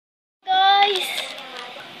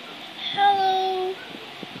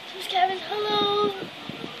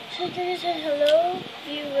greetings and hello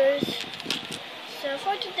viewers. So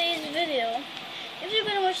for today's video, if you're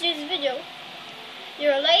gonna watch this video,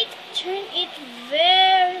 your light turn it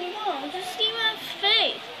very long to see my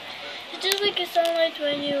face. It's just like a sunlight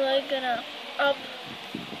when you like gonna up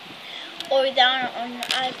or down on your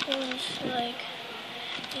iPhones, like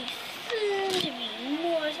they seem to be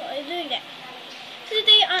more, so I'm doing that. So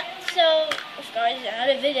today, so of course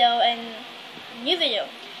another video and new video.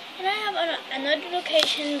 And I have another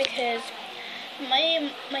location because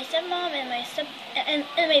my stepmom and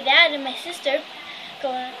my dad and my sister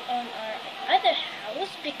going on our other house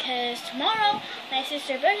because tomorrow my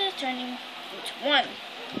sister's birthday is turning 1.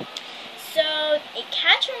 So a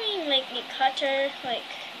catering, like a cutter, like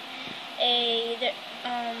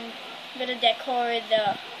gonna decor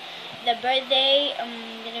the birthday.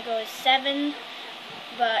 Gonna go at 7,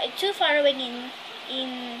 but it's too far away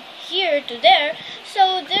in here to there,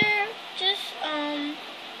 so they're just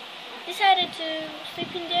decided to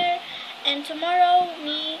sleep in there, and tomorrow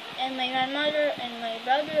me and my grandmother and my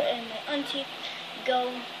brother and my auntie go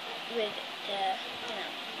with the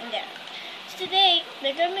in there. So today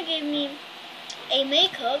my grandma gave me a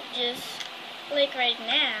makeup just like right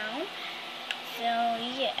now, so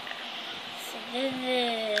yeah.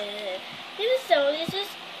 So this is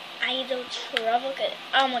Aido travel kit.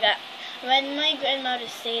 Oh my god. When my grandmother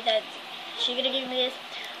said that she's gonna give me this,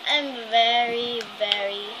 I'm very,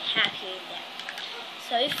 very happy with that.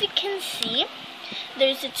 So if you can see,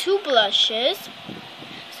 there's 2 blushes.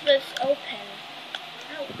 So let's open.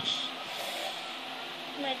 Ouch.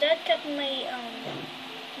 My dad cut my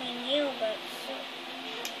my nail, but so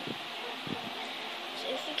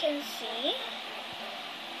if you can see,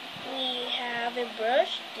 we have a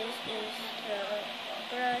brush. This is the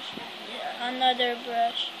brush. Another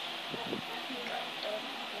brush.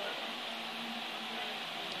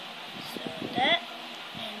 So that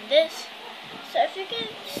and this. So if you can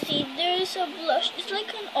see, there's a blush. It's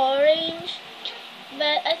like an orange,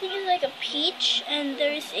 but I think it's like a peach. And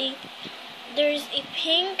there's a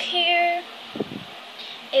pink here,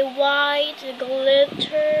 a white, a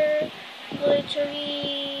glittery.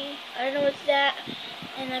 I don't know what's that,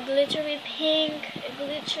 and a glittery pink, a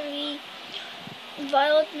glittery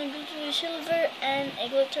violet, and a glittery silver, and a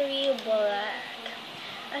glittery black.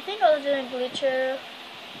 I think all of them are glitter,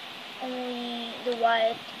 only the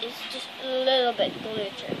white is just a little bit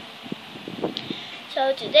glitter.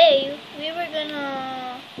 So today we were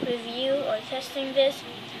gonna review or testing this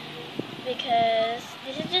because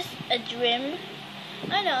this is just a dream.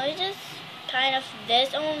 I know it's just kind of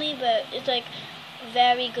this only, but it's like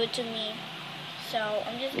very good to me. So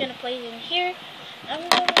I'm just gonna place it in here. I'm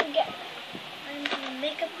gonna get my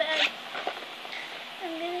makeup bag.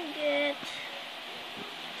 I'm gonna get.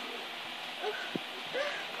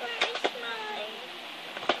 Where is mine?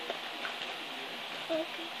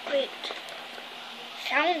 Okay, wait.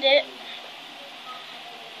 Found it.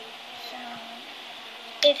 So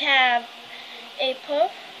it have a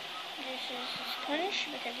puff. This is a sponge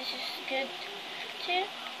because this is good too.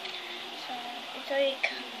 So it's like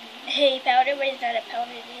a powder, but it's not a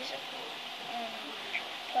powder. It is a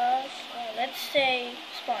puff, or let's say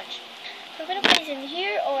sponge. So I'm gonna place it in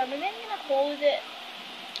here, or maybe I'm gonna hold it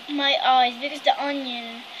my eyes because the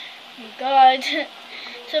onion. Oh my god.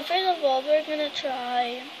 So first of all, we're gonna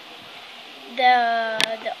try the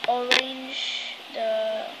orange.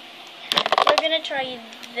 We're gonna try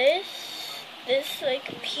this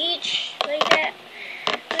like peach, like that.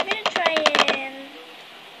 We're gonna try it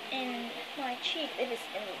in my cheek if it's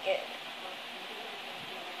gonna be good.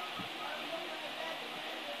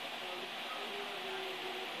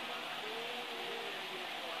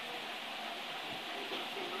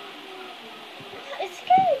 It's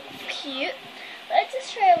kind of cute. Let's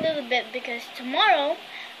just try a little bit because tomorrow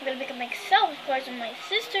I'm gonna make it myself, of course, on my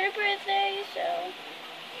sister's birthday. So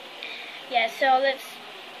yeah, so let's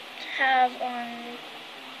have on.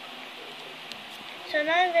 So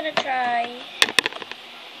now I'm gonna try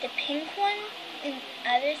the pink one in the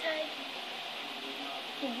other side.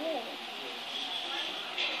 Ooh.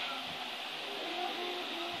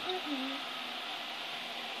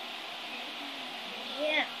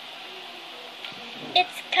 Yeah.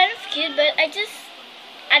 It's kind of cute, but I just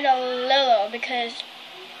add a little because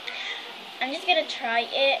I'm just gonna try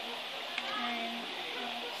it. And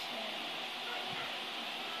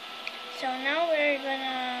so now we're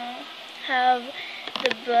gonna have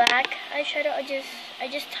the black eyeshadow. I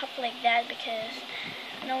just tap like that because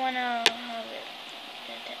I don't wanna have it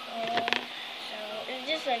all. So it's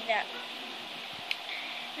just like that.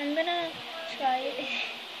 I'm gonna try it.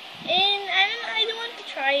 And I don't want to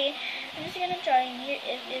try it. I'm just gonna try in here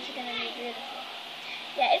if it's gonna be beautiful.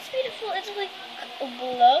 Yeah, it's beautiful. It's like a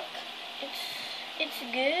block. It's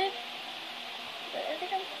good, but I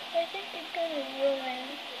think it's gonna ruin.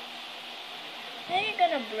 I think it's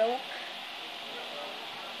gonna broke.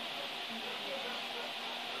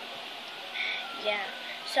 Yeah.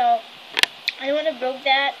 So I don't want to broke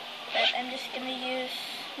that, but I'm just gonna use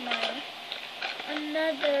my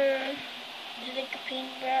another like a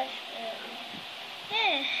paintbrush.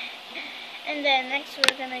 Yeah. And then next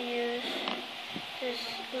we're gonna use this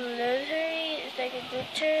glittery. It's like a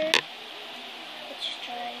glitter. Let's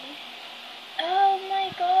try. Oh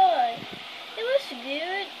my god, it was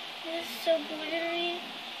good. It is so glittery.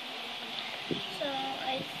 So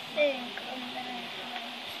I think I'm gonna have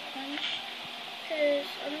a sponge because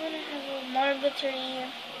I'm gonna have a more glittery.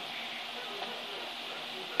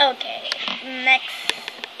 Okay, next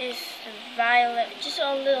is the violet, just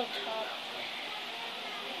a little top.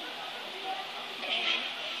 Okay.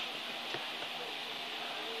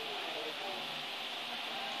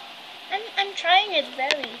 I'm trying it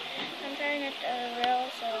I'm trying it real,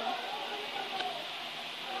 so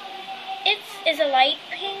it's a light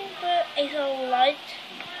pink, but it's a light.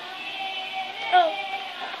 Oh,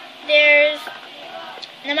 there's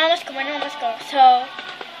no mama's go. So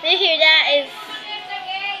you hear that is.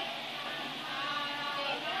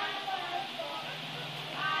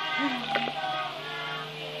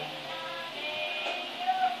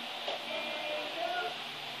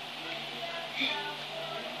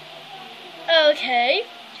 Okay,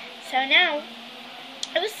 so now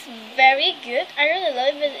it was very good. I really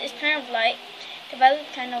love it. It's kind of light. The violet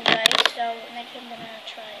kind of light. So next I'm gonna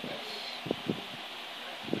try this.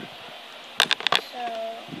 So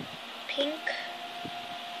pink.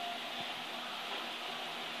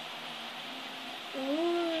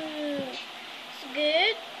 Ooh, it's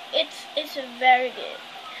good. It's very good.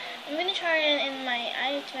 I'm gonna try it in my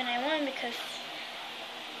eyes when I want because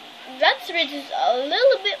that's just a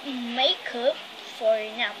little bit makeup for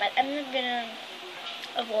now, but I'm not gonna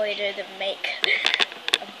avoid the make.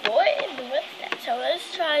 Avoid? What's that? So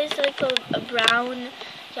let's try. It's like a brown.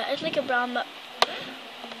 Yeah, it's like a brown, but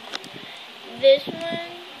this one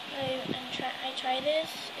I try this.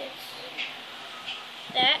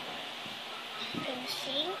 It's that. You can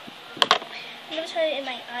see. I'm gonna try it in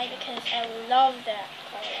my eye because I love that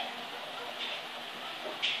color.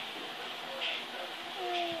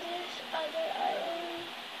 This other eye.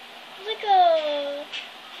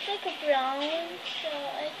 It's like a brown, so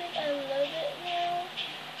I think I love it now.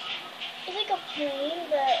 It's like a plain,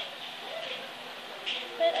 but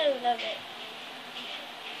I love it.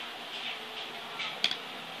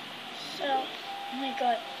 So, oh my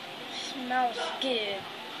god, it smells good.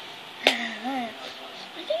 I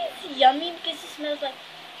think it's yummy because it smells like,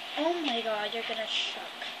 oh my god, you're gonna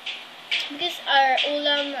shock. Because our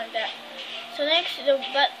ulam like that. So next,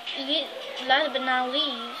 last but not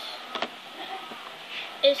least,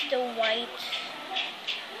 is the white.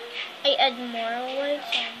 I add more white,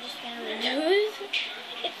 so I'm just gonna reduce.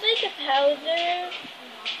 It's like a powder.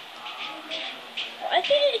 I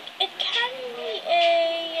think it can be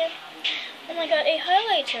a, oh my god, a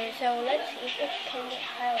highlighter. So let's see if it can be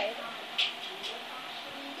highlighted.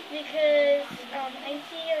 Because I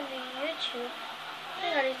see on the YouTube,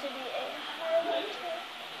 I thought it to be a highlighter.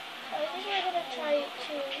 So I think we're gonna try it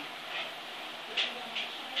too.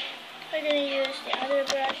 We're gonna use the other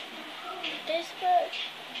brush, this brush,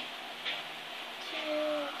 to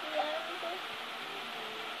blend it.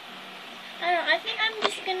 I don't know, I think I'm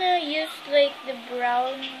just gonna use like the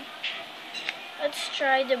brown. Let's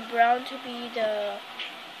try the brown to be the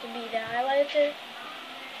highlighter.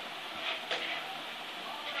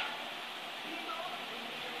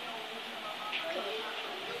 Okay.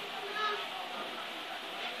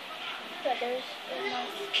 But there's a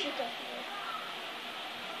mosquito here.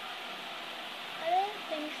 I don't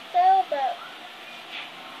think so, but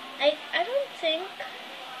I don't think,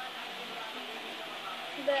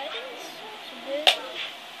 but I think it's good.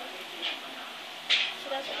 So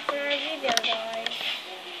that's it for our video, guys.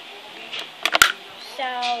 So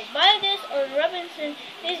buy this on Robinson.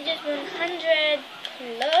 This is just 100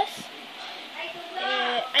 plus.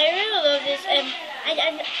 I really love this.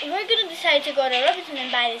 We're gonna decide to go to Robinson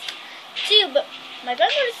and buy this too. But my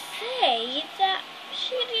grandmother said that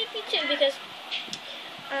she would get me too because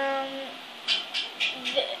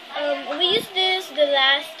we used this the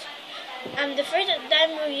first time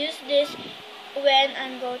we used this when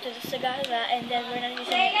I go to the Sagara, and then we're not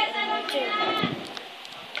using it anymore too.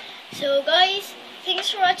 So guys, thanks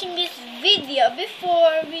for watching this video.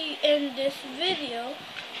 Before we end this video,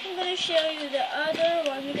 I'm gonna show you the other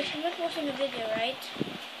one because I'm not posting a video, right?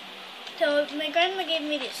 So my grandma gave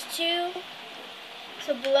me this too.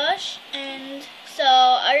 So blush, and so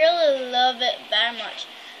I really love it very much.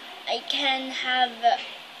 I can have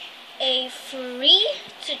a free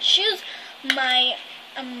to choose my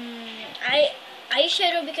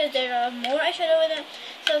eyeshadow because there are more eyeshadow with them.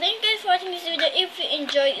 So thank you guys for watching this video. If you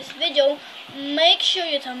enjoyed this video, make sure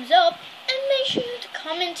you thumbs up and make sure to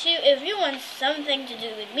comment too if you want something to do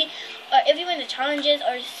with me, or if you want the challenges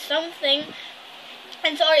or something.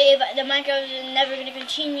 And sorry if the Minecraft is never going to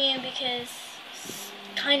continue because it's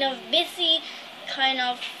kind of busy,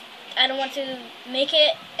 I don't want to make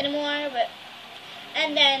it anymore,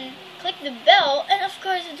 and then click the bell, and of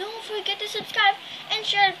course don't forget to subscribe and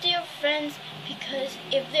share it to your friends, because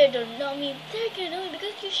if they don't know me, they're gonna know me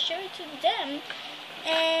because you share it to them.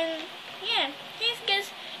 And yeah, thanks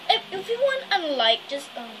guys. If you want unlike just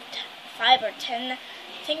 5 or 10,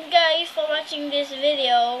 thank you guys for watching this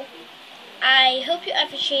video. I hope you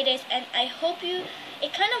appreciate it, and I hope you,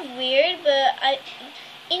 it's kind of weird, but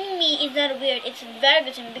in me it's not weird, it's very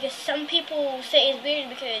good to me, because some people say it's weird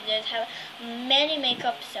because they have many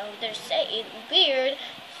makeup, so they say it's weird,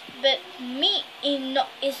 but mine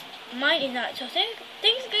is not. So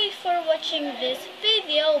thanks guys for watching this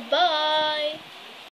video. Bye.